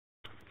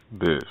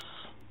This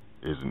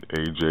is an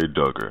AJ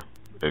Duggar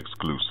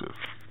exclusive.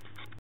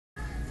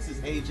 This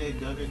is AJ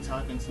Duggar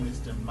talking to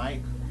Mr.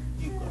 Mike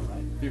Fuqua,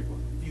 right?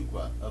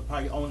 Fuqua, a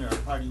party owner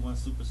of Party One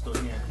Superstore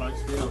here in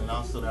Clarksville, and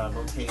also there are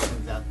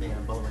locations out there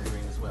in Bowling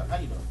Green as well. How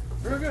you doing?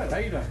 Real good. How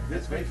you doing?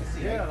 It's great to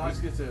see you. Yeah, nice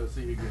to get to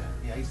see you again.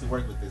 Yeah, I used to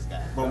work with this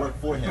guy. Or work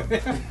for him.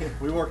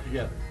 We work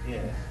together.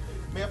 Yeah.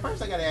 Man,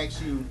 first I got to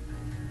ask you,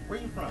 where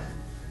you from?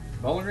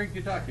 Bowling Green,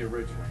 Kentucky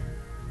originally.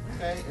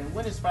 Okay, and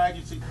what inspired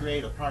you to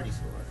create a party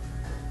store?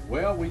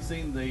 Well, we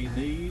seen the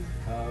need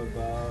of,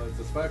 it's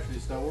a specialty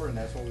store, and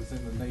that's what we seen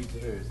the need to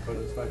do, is put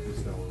a specialty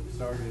store. We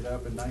started it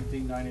up in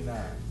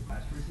 1999.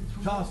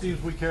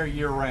 Costumes we carry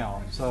year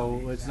round,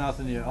 so it's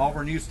nothing new. All of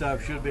our new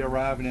stuff should be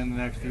arriving in the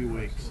next few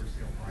weeks.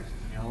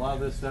 You know, a lot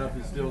of this stuff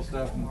is still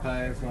stuff from the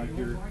past, like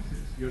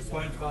your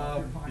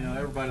SpongeBob. You know,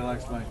 everybody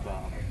likes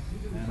SpongeBob,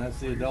 and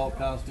that's the adult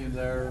costume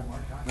there.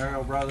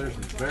 Mario Brothers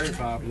is very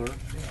popular,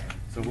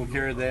 so we'll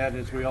carry that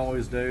as we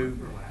always do.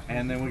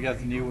 And then we got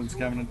the new ones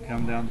coming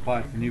down the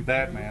pipe. The new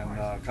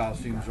Batman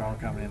costumes are all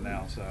coming in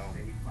now, so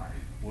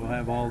we'll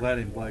have all that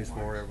in place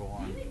for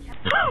everyone.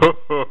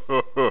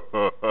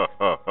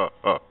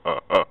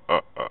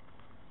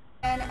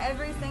 And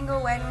every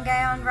single wedding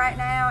gown right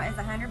now is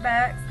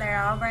 $100.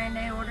 They're all brand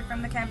new, ordered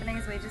from the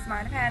companies. We just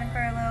might have had them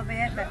for a little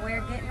bit, but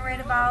we're getting rid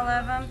of all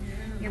of them.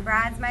 Your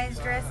bridesmaids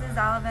dresses,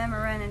 all of them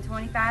are running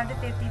 $25 to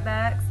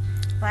 $50.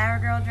 Flower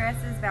girl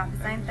dresses, about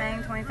the same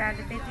thing, $25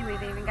 to $50.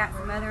 We've even got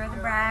some other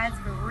brides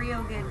for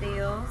real good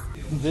deals.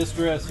 This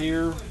dress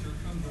here,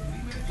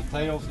 the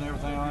tails and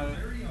everything on it,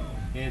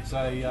 it's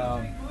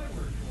a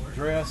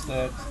dress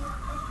that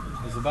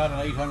is about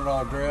an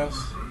 $800 dress.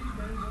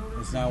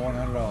 It's now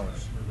 $100.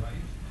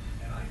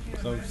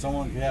 So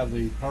someone can have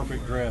the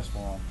perfect dress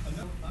for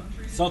them.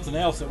 Something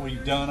else that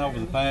we've done over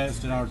the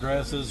past in our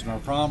dresses and our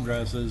prom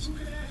dresses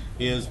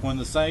is when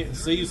the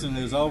season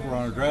is over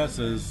on our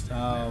dresses,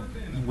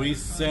 we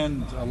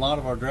send a lot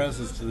of our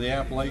dresses to the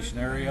Appalachian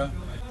area.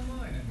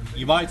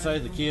 You might say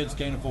the kids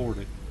can't afford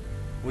it.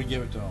 We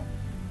give it to them.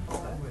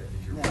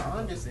 Now, I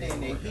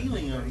understand that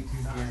helium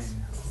is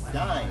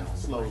dying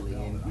slowly,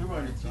 and we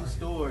run a few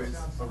stores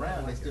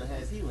around that still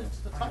has helium.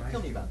 So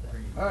tell me about that.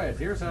 All right,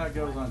 here's how it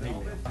goes on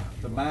helium.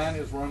 The mine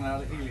is running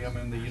out of helium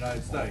in the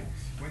United States.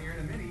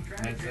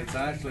 And it's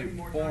actually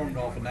formed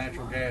off a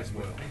natural gas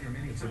well.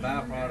 It's a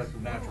byproduct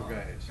of natural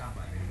gas.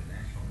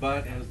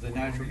 But as the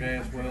natural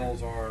gas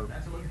wells are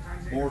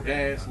more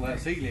gas,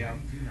 less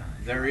helium,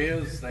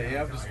 they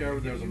have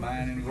discovered there's a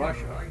mine in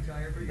Russia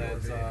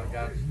that's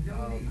got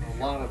a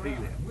lot of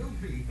helium.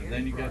 And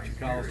then you got your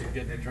cost of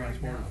getting it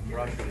transported from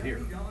Russia to here.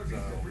 So,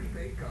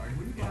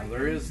 you know,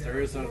 there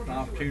is an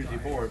opportunity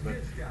for it, but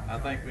I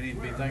think we need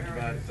to be thinking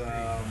about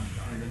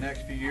in the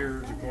next few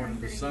years, according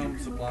to some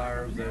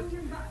suppliers, that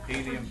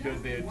helium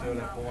could be to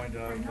that point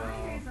of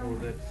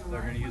that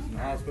they're going to use in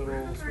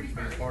hospitals, which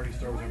means party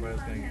stores,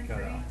 everybody's going to get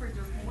cut out.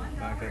 In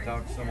fact, I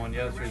talked to someone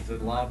yesterday that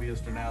said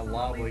lobbyists are now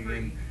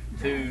lobbying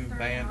to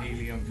ban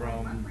helium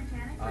from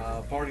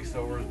party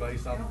stores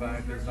based on the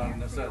fact that it's not a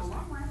necessity.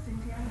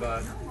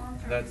 But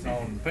that's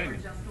not an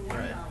opinion.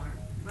 Right.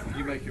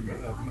 You make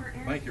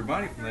your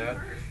money from that.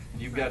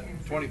 You've got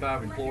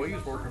 25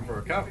 employees working for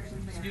a company.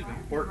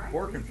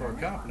 Working for a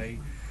company.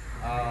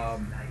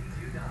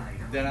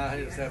 Then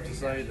I just have to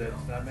say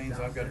that means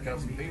I've got to cut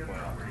some people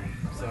out.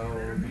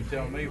 So you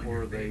tell me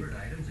where the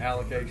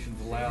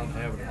allocation's allowed to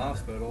have in a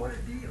hospital,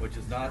 which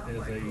is not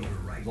as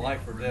a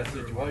life or death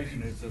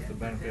situation, it's just the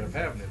benefit of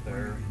having it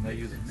there, and they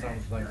use it in some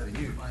of the things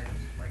they use.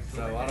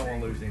 So I don't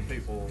want to lose any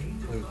people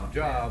lose a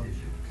job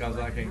because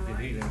I can't get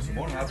helium. So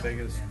one of my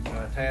biggest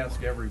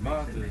tasks every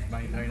month is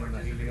maintaining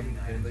the helium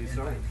in these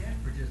stores.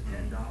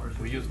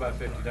 We use about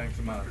 50 tanks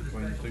a month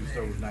between the two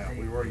stores now.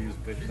 We were using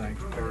 50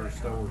 tanks per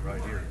store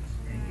right here.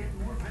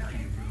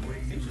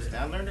 Interesting.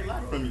 I learned a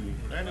lot from you.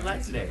 Learned a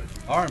lot today.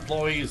 Our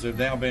employees have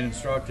now been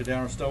instructed in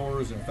our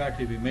stores and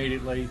effective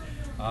immediately.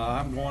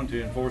 I'm going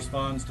to enforce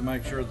funds to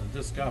make sure that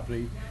this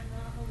company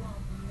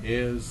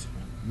is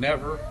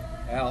never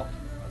out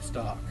of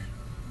stock.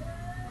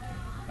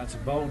 That's a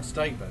bold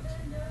statement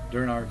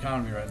during our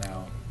economy right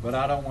now. But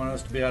I don't want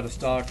us to be out of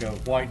stock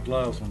of white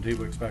gloves when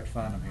people expect to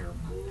find them here.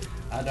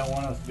 I don't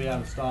want us to be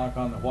out of stock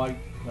on the white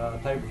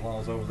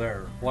tablecloths over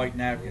there, white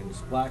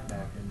napkins, black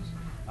napkins.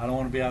 I don't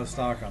want to be out of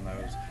stock on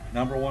those.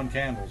 Number one,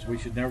 candles. We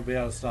should never be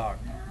out of stock.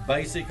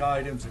 Basic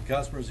items that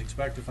customers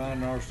expect to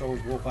find in our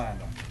stores, we'll find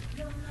them.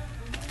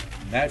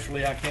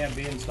 Naturally, I can't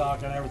be in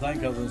stock on everything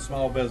because it's a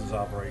small business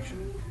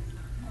operation.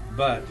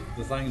 But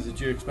the things that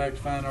you expect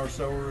to find in our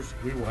stores,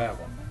 we will have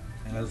them.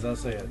 And as I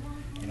said,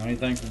 you know,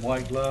 anything from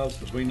white gloves,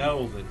 because we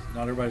know that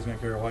not everybody's going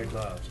to carry white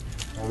gloves,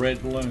 or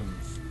red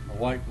balloons, or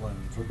white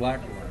balloons, or black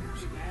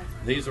balloons.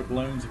 These are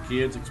balloons that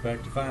kids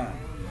expect to find.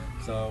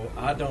 So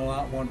I do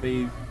not want to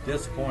be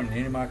disappointing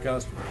any of my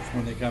customers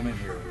when they come in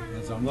here.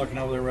 And so I'm looking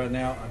over there right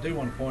now. I do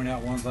want to point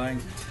out one thing.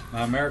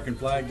 My American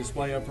flag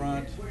display up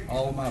front,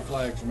 all of my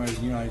flags are made in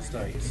the United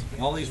States.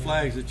 All these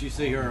flags that you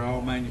see here are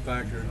all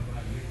manufactured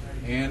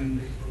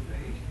in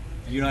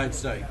the United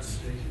States.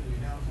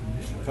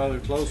 further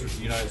closer to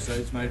the United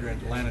States, made her in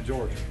Atlanta,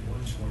 Georgia.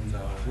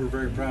 So we're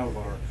very proud of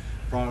our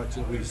products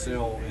that we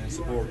sell and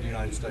support the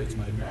United States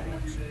made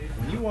products.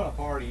 When you want a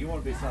party, you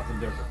want to be something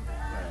different.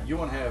 You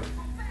want to have,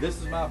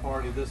 this is my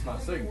party, this is my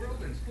signature.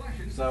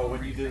 So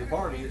when you do the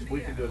parties,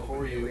 we can do it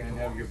for you and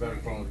have your better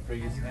quality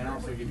piece and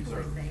also give you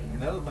service.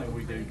 And the other thing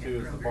we do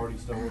too is the party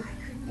store.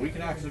 We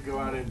can actually go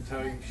out and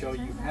show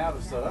you how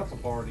to set up a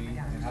party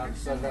and how to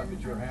set it up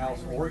at your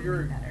house or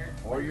your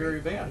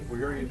event.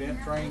 We're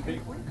event trained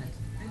people.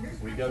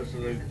 We go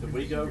to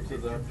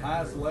the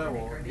highest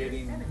level of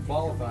getting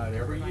qualified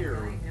every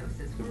year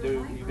to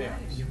do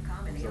events.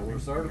 So we're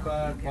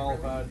certified,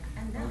 qualified,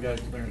 and we've got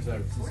experience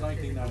at it since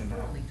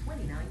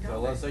 1999. So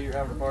let's say you're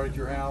having a party at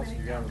your house,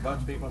 you're having a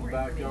bunch of people in the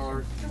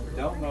backyard,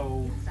 don't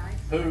know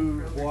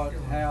who, what,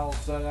 how,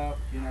 set up,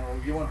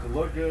 you want it to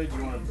look good,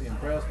 you want to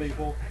impress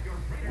people.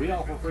 We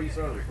offer free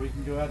service. We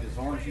can go out, as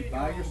long as you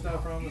buy your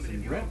stuff from us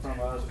and rent from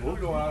us, we'll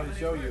go out and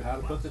show you how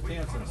to put the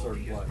tents in a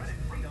certain place,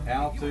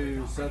 how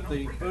to set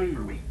the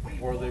food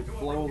where the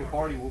flow of the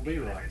party will be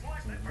right.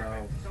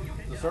 So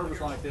the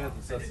service like that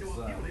sets us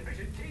up.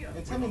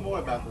 And tell me more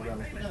about the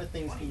rentals. What kind of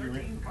things can you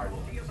rent for party?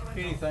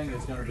 Anything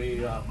that's going to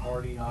be a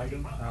party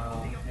item,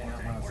 and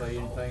when I say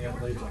anything,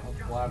 that leaves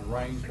a wide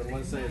range, but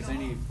let's say it's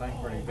anything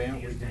for an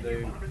event. We can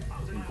do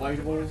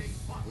inflatables,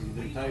 we can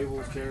do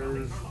tables,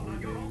 chairs, we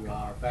do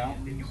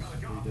fountains,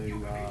 we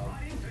do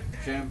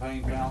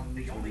champagne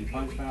fountains, we do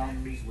punch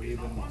fountains, we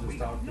even just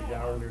talked to the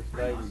guy earlier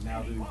today, we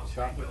now do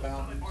chocolate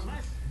fountains.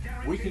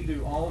 We can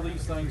do all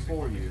these things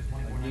for you.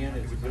 Again,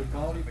 it's a good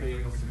quality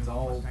piece. It's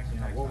all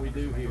what we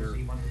do here.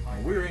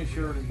 And we're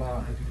insured and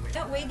bonded.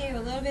 We do a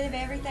little bit of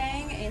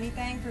everything,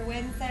 anything for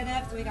wedding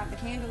setups. We got the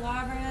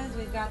candelabras,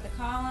 we've got the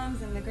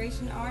columns and the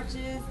Grecian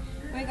arches.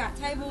 We've got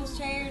tables,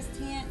 chairs,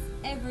 tents,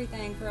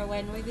 everything for a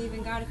wedding. We've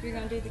even got, if you're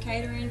going to do the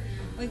catering,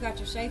 we've got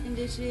your chafing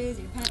dishes,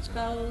 your punch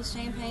bowls,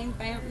 champagne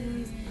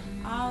fountains,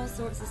 all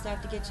sorts of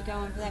stuff to get you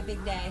going for that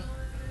big day.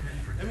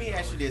 Let me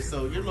ask you this.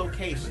 So your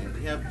location,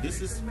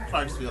 this is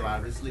Clarksville,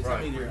 obviously. Tell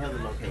me your other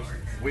locations.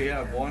 We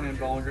have one in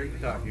Bowling Green,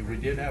 Kentucky. We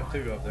did have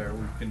two up there.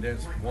 We've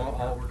condensed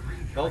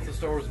both the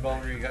stores in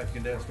Bowling Green got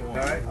condensed to one.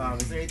 All right.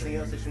 Is there anything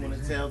else that you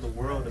want to tell the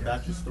world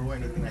about your store?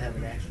 Anything I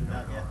haven't asked you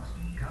about yet?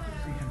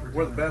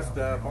 We're the best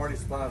party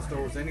supply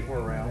stores anywhere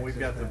around. We've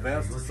got the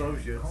best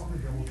associates,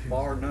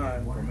 bar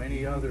none, from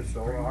any other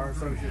store. Our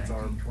associates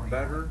are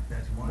better,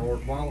 more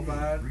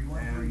qualified,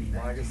 and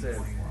like I said,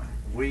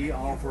 we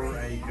offer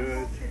a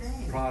good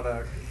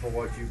product for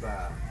what you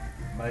buy.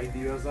 Made in the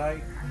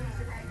USA.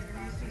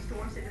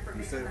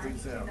 You said it for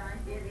yourself.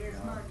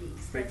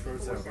 Speaks for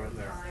itself right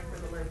there.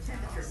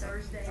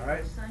 All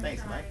right.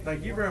 Thanks, Mike.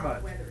 Thank you very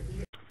much.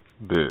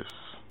 This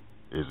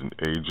is an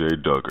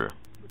AJ Duggar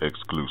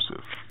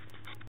exclusive.